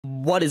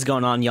What is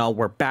going on, y'all?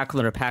 We're back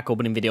with another pack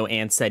opening video,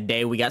 and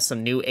today we got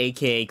some new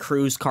AKA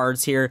Cruise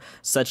cards here,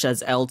 such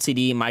as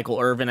LTD Michael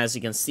Irvin, as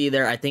you can see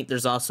there. I think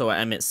there's also a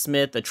Emmitt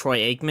Smith, a Troy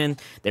Aikman.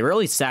 They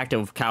really stacked it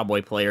with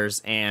Cowboy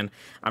players, and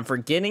I'm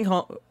forgetting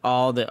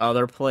all the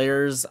other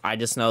players. I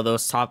just know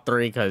those top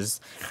three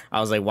because I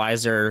was like, why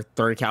is there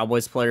 3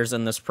 Cowboys players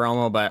in this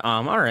promo? But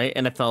all right,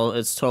 NFL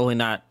is totally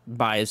not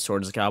biased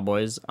towards the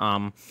Cowboys.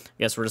 I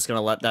guess we're just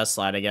gonna let that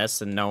slide, I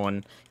guess, and no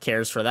one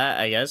cares for that,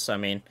 I guess. I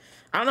mean,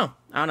 I don't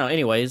know.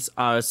 Anyways,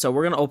 so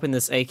we're going to open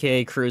this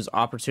AKA Cruise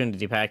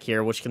Opportunity Pack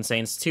here, which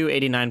contains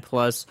 289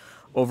 plus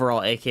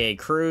overall AKA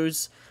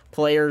Cruise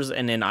players,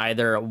 and then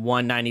either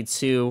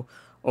 192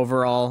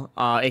 overall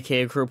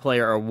AKA Crew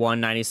player or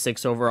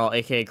 196 overall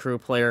AKA Crew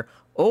player,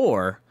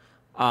 or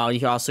you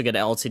can also get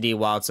an LTD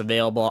while it's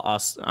available.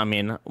 I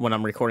mean, when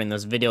I'm recording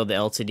this video, the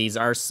LTDs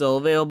are still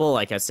available.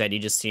 Like I said, you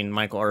just seen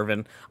Michael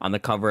Irvin on the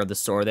cover of the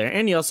store there.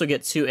 And you also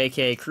get 2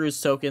 AKA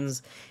Cruise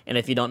tokens. And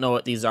if you don't know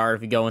what these are,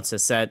 if you go into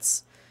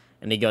sets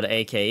and you go to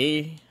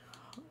AKE,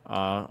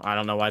 I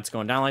don't know why it's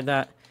going down like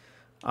that.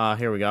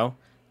 Here we go.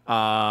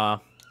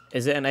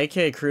 Is it an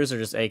AKA Cruise or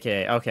just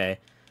AKA? Okay.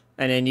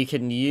 And then you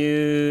can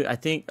use, I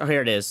think, oh,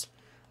 here it is.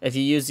 If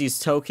you use these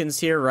tokens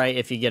here, right,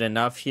 if you get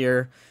enough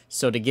here.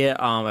 So to get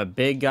a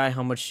big guy,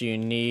 how much do you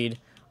need?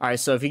 All right,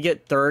 so if you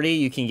get 30,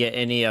 you can get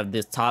any of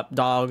the top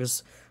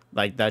dogs,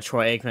 like the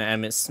Troy Aikman,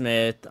 Emmitt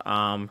Smith,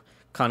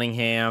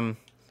 Cunningham,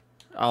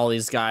 all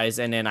these guys.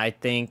 And then I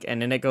think,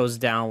 and then it goes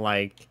down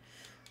like,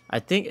 I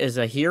think is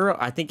a hero.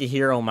 I think a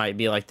hero might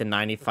be like the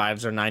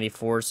 95s or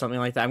 94s, something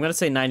like that. I'm going to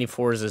say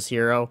 94s is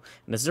hero.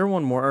 And is there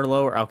one more or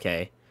lower?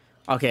 Okay.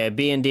 Okay,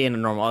 B and D and a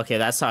normal. Okay,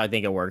 that's how I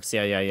think it works.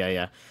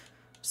 Yeah.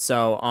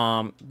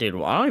 So, dude,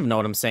 well, I don't even know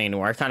what I'm saying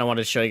anymore. I kind of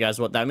wanted to show you guys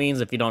what that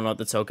means if you don't know what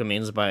the token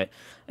means, but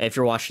if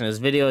you're watching this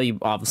video, you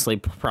obviously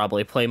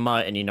probably play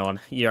MUT, and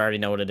you already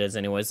know what it is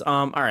anyways.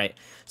 All right.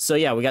 So,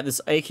 yeah, we got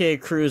this AKA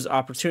Cruise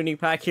Opportunity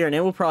Pack here, and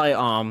it will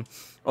probably,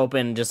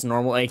 open just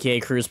normal AKA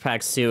Cruise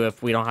packs too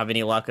if we don't have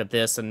any luck with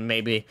this, and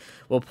maybe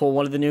we'll pull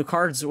one of the new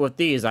cards with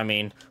these. I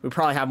mean, we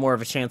probably have more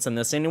of a chance in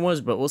this anyways,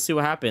 but we'll see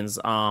what happens.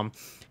 And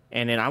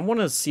then I want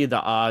to see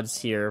the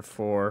odds here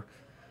for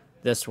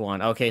this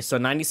one. Okay, so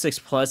 96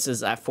 plus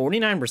is at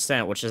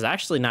 49%, which is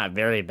actually not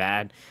very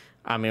bad.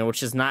 I mean,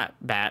 which is not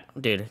bad.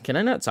 Dude, can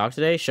I not talk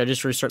today? Should I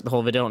just restart the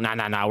whole video? Nah,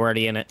 we're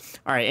already in it.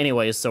 All right,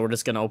 anyways, so we're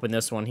just going to open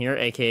this one here,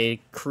 AKA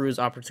Cruise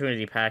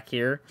Opportunity Pack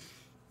here.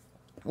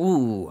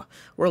 Ooh,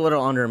 we're a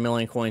little under 1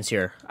 million coins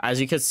here.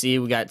 As you can see,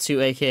 we got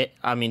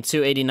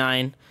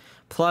 289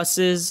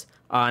 pluses,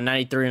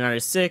 93 and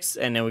 96,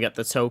 and then we got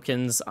the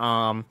tokens.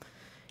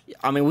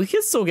 I mean, we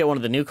could still get one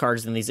of the new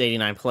cards in these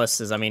 89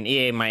 pluses. I mean,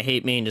 EA might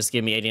hate me and just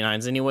give me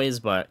 89s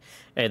anyways, but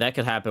hey, that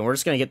could happen. We're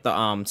just gonna get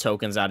the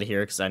tokens out of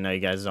here because I know you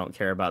guys don't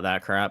care about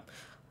that crap.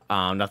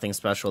 Nothing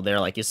special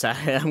there, like you said.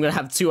 I'm gonna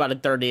have 2 out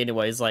of 30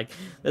 anyways. Like,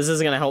 this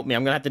isn't gonna help me.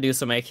 I'm gonna have to do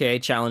some AKA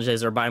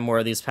challenges or buy more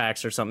of these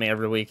packs or something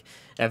every week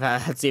if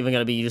that's even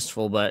gonna be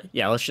useful. But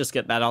yeah, let's just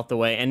get that out the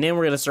way, and then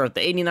we're gonna start with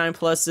the 89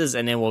 pluses,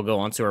 and then we'll go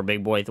on to our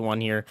big boy one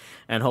here,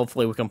 and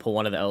hopefully we can pull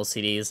one of the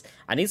LCDs.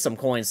 I need some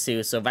coins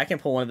too, so if I can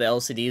pull one of the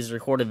LCDs,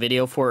 record a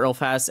video for it real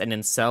fast, and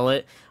then sell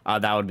it,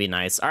 that would be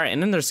nice. All right,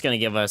 and then they're just gonna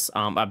give us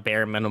a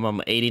bare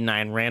minimum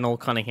 89 Randall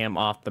Cunningham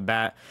off the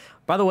bat.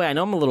 By the way, I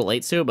know I'm a little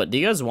late to it, but do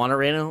you guys want a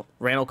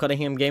Randall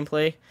Cunningham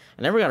gameplay?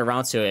 I never got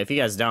around to it. If you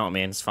guys don't,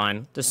 man, it's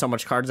fine. There's so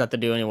much cards I have to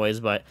do anyways,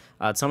 but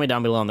tell me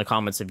down below in the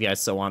comments if you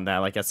guys still want that.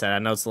 Like I said, I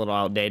know it's a little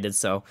outdated,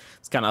 so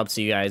it's kind of up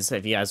to you guys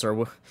if you guys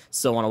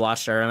still want to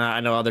watch that. And I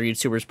know other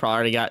YouTubers probably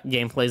already got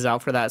gameplays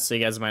out for that, so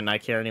you guys might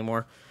not care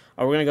anymore.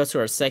 We're going to go to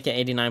our second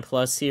 89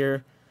 plus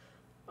here.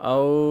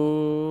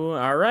 Oh,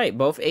 all right.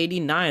 Both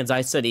 89s.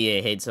 I said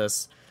EA hates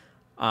us,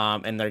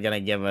 and they're going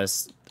to give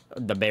us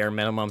the bare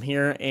minimum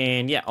here.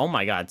 And yeah, oh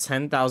my god,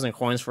 10,000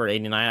 coins for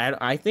 89.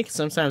 I think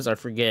sometimes I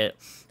forget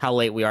how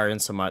late we are in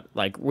some MUT.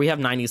 Like, we have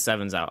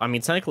 97s out. I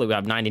mean, technically we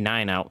have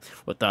 99 out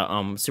with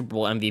the Super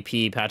Bowl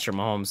MVP Patrick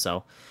Mahomes,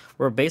 so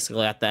we're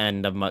basically at the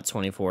end of MUT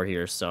 24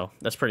 here, so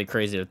that's pretty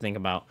crazy to think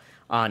about.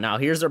 Now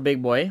here's our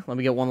big boy. Let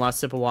me get one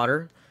last sip of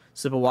water.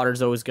 Sip of water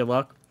is always good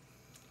luck.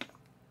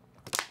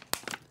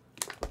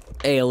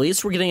 Hey, at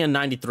least we're getting a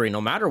 93.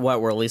 No matter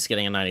what, we're at least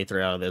getting a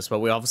 93 out of this. But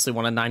we obviously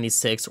want a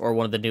 96 or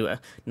one of the new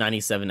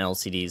 97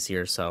 LCDs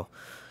here. So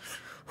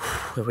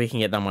if we can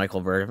get that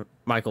Michael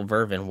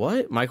Irvin.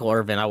 What? Michael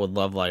Irvin. I would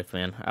love life,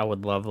 man. I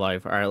would love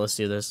life. All right, let's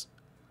do this.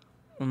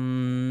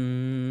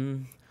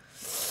 Doesn't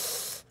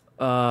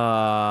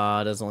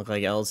look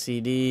like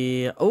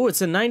LCD. Oh,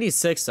 it's a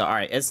 96. So, all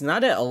right, it's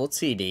not an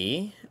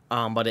LTD,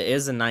 but it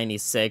is a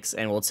 96,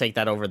 and we'll take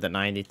that over the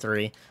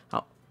 93.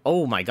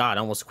 Oh my god, I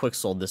almost quick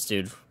sold this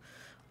dude.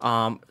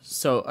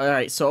 So,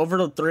 alright, so over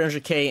to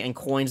 300k in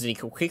coins, and you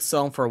can quick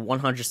sell them for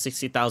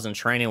 160,000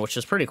 training, which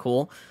is pretty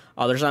cool.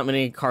 There's not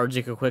many cards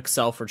you can quick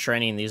sell for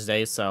training these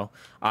days, so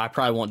I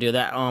probably won't do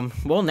that.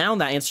 Well, now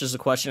that answers the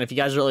question. If you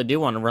guys really do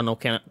want to run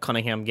the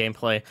Cunningham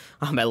gameplay,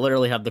 I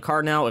literally have the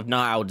card now. If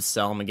not, I would just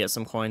sell them and get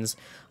some coins.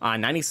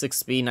 96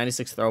 speed,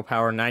 96 throw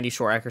power, 90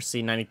 short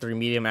accuracy, 93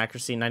 medium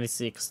accuracy,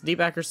 96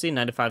 deep accuracy,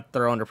 95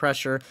 throw under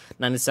pressure,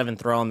 97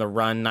 throw on the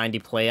run, 90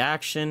 play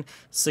action,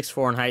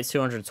 6'4" in height,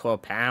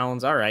 212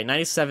 pounds. All right,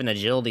 97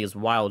 agility is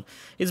wild.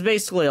 He's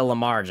basically a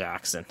Lamar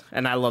Jackson,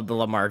 and I love the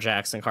Lamar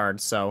Jackson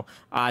card, so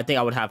I think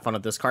I would have fun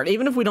with this card.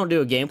 Even if we don't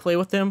do a gameplay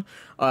with him,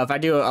 if I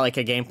do like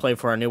a gameplay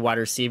for a new wide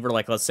receiver,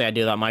 like let's say I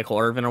do that Michael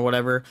Irvin or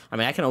whatever, I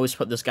mean, I can always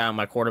put this guy on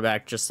my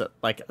quarterback just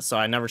like, so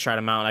I never tried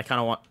him out, and I kind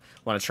of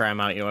want to try him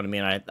out, you know what I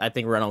mean? I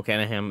think Reno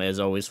Cunningham is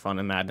always fun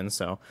in Madden,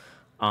 so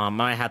I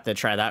might have to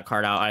try that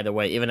card out either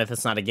way, even if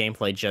it's not a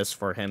gameplay just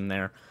for him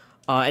there.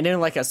 And then,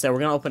 like I said, we're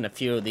gonna open a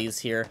few of these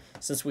here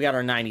since we got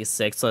our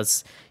 96.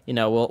 Let's, you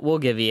know, we'll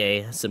give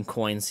EA some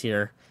coins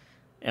here,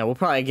 and we'll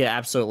probably get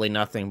absolutely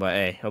nothing, but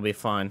hey, it'll be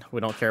fun. We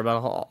don't care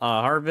about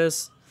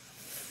harvest.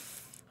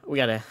 We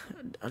gotta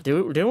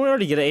didn't we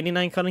already get an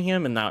 89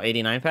 Cunningham and now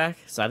 89 pack?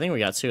 So I think we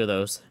got 2 of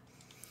those.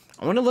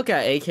 I want to look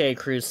at AKA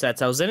Cruise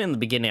sets. I was in the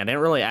beginning. I didn't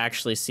really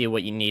actually see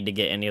what you need to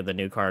get any of the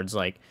new cards,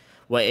 like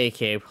what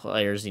AKA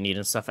players you need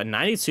and stuff. A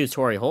 92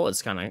 Torrey Holt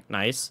is kind of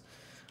nice.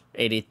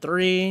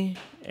 83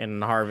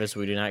 and Harvest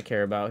we do not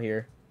care about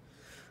here.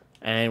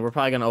 And we're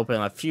probably going to open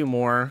a few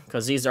more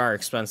because these are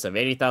expensive.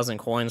 80,000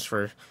 coins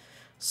for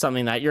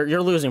something that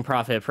you're losing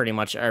profit pretty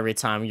much every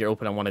time you're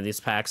opening one of these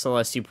packs,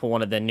 unless you pull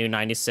one of the new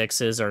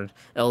 96s or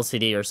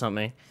LTD or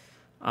something.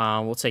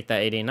 We'll take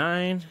that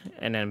 89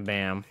 and then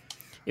bam.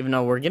 Even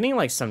though we're getting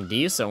like some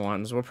decent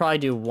ones, we'll probably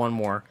do one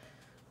more,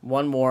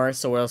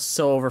 so we're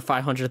still over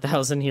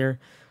 500,000 here.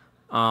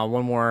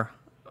 One more.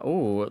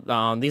 Ooh,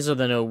 these are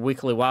the new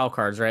weekly wild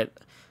cards, right?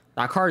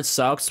 That card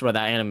sucks, but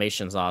that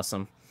animation's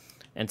awesome.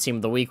 And Team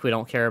of the Week we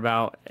don't care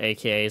about.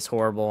 AKA is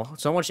horrible.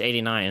 So much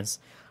 89s.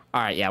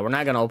 All right, yeah, we're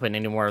not gonna open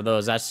any more of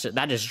those.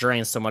 That just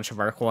drains so much of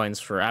our coins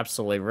for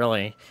absolutely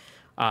really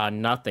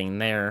nothing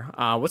there.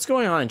 What's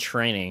going on in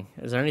training?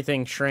 Is there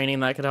anything training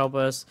that could help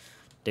us?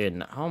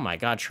 Dude, oh my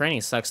god, training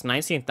sucks.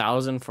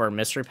 19,000 for a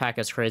mystery pack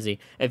is crazy.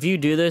 If you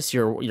do this,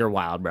 you're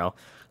wild, bro.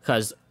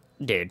 Because,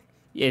 dude,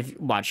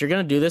 watch, you're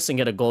gonna do this and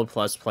get a gold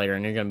plus player,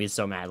 and you're gonna be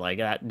so mad. Like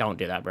that, don't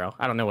do that, bro.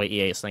 I don't know what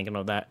EA is thinking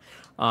of that.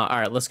 All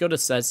right, let's go to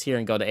sets here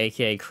and go to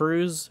AKA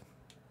Cruise.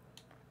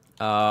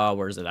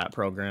 Where's it at?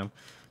 Program.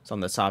 It's on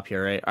the top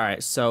here, right? All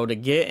right, so to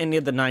get any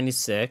of the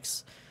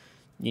 96,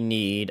 you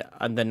need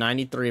the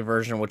 93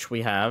 version, which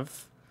we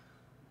have.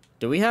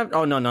 Do we have?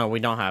 Oh, no, we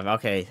don't have.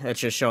 Okay, it's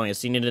just showing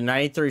us. You need a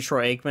 93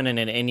 Troy Aikman and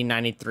then any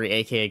 93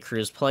 AKA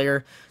Cruise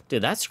player.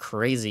 Dude, that's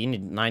crazy. You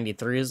need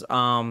 93s.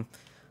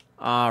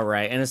 All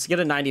right, and let's get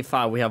a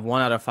 95. We have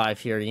 1 out of 5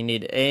 here. You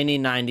need any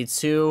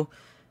 92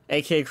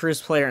 AKA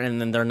Cruise player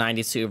and then their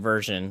 92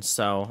 version.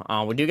 So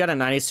we do got a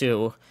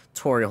 92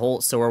 Torrey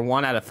Holt, so we're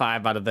 1 out of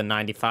 5 out of the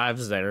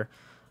 95s there.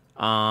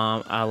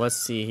 Let's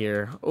see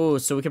here. Oh,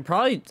 so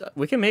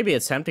we can maybe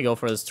attempt to go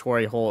for this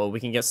Torrey Holt.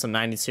 We can get some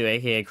 92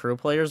 AKA crew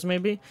players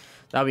maybe.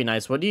 That'd be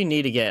nice. What do you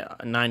need to get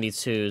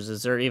 92s?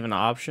 Is there even an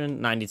option?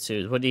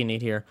 92s. What do you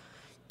need here?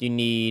 You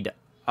need,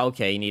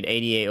 okay, you need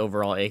 88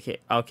 overall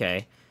AK.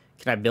 Okay.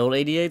 Can I build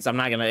 88s? I'm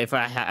not gonna,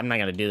 I'm not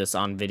gonna do this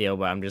on video,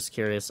 but I'm just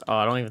curious. Oh,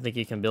 I don't even think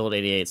you can build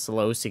 88s. The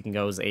lowest you can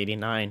go is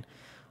 89.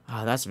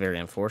 That's very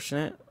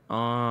unfortunate.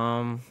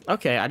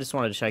 Okay, I just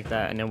wanted to check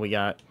that, and then we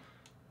got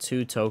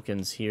 2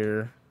 tokens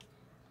here,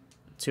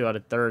 2 out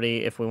of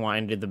 30 if we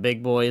want to do the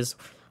big boys.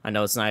 I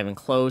know it's not even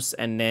close.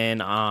 And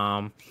then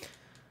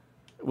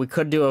we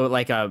could do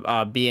like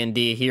a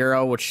B&D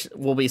hero, which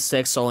will be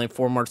 6, so only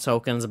 4 more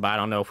tokens, but I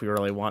don't know if we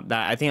really want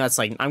that. I think that's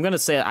like, I want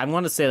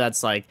to say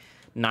that's like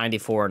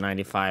 94 or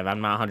 95.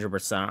 I'm not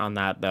 100% on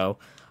that though.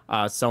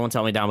 Someone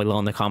tell me down below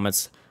in the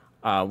comments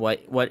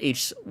what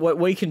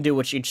you can do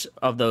with each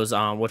of those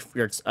with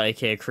your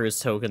AKA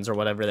Cruise tokens or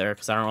whatever there,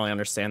 because I don't really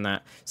understand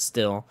that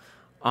still.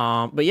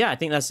 But yeah, I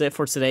think that's it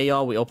for today,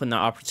 y'all. We opened the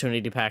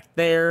opportunity pack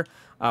there.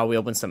 We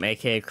opened some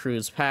AKA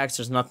Cruise packs.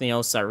 There's nothing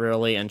else that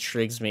really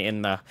intrigues me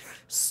in the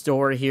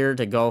store here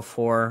to go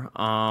for.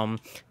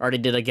 Already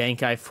did a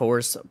Genkai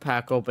Force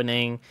pack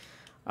opening.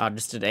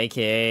 Just did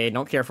AKA.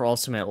 Don't care for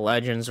Ultimate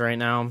Legends right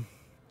now.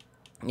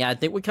 Yeah, I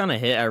think we kind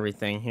of hit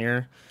everything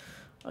here.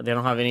 They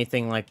don't have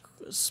anything like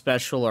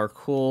special or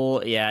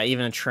cool. Yeah,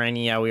 even a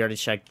training. Yeah, we already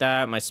checked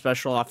that. My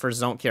special offers,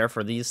 don't care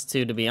for these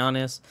two, to be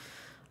honest.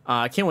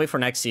 I can't wait for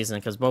next season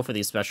because both of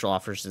these special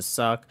offers just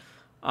suck.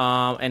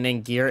 And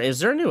then gear. Is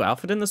there a new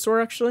outfit in the store,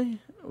 actually?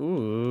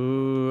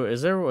 Ooh,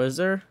 is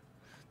there?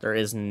 There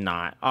is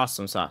not.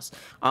 Awesome sauce.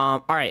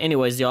 All right,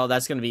 anyways, y'all,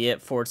 that's going to be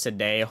it for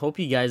today. I hope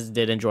you guys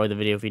did enjoy the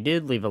video. If you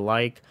did, leave a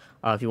like.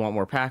 If you want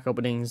more pack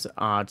openings,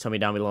 tell me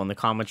down below in the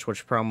comments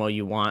which promo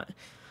you want.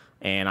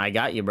 And I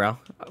got you, bro.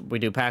 We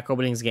do pack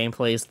openings,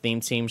 gameplays,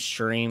 theme team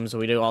streams.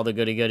 We do all the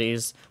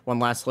goodies. One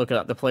last look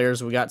at the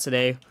players we got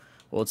today.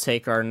 We'll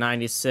take our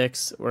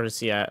 96. Where is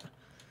he at?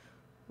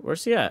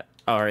 Where's he at?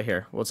 All right,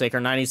 here. We'll take our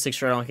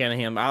 96 right on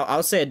Cunningham.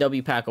 I'll say a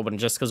W pack open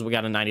just because we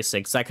got a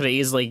 96. They could have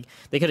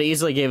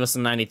easily gave us a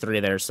 93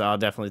 there, so I'll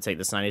definitely take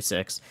this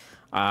 96.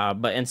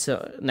 But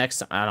until next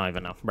time, I don't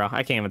even know, bro.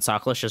 I can't even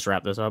talk. Let's just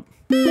wrap this up.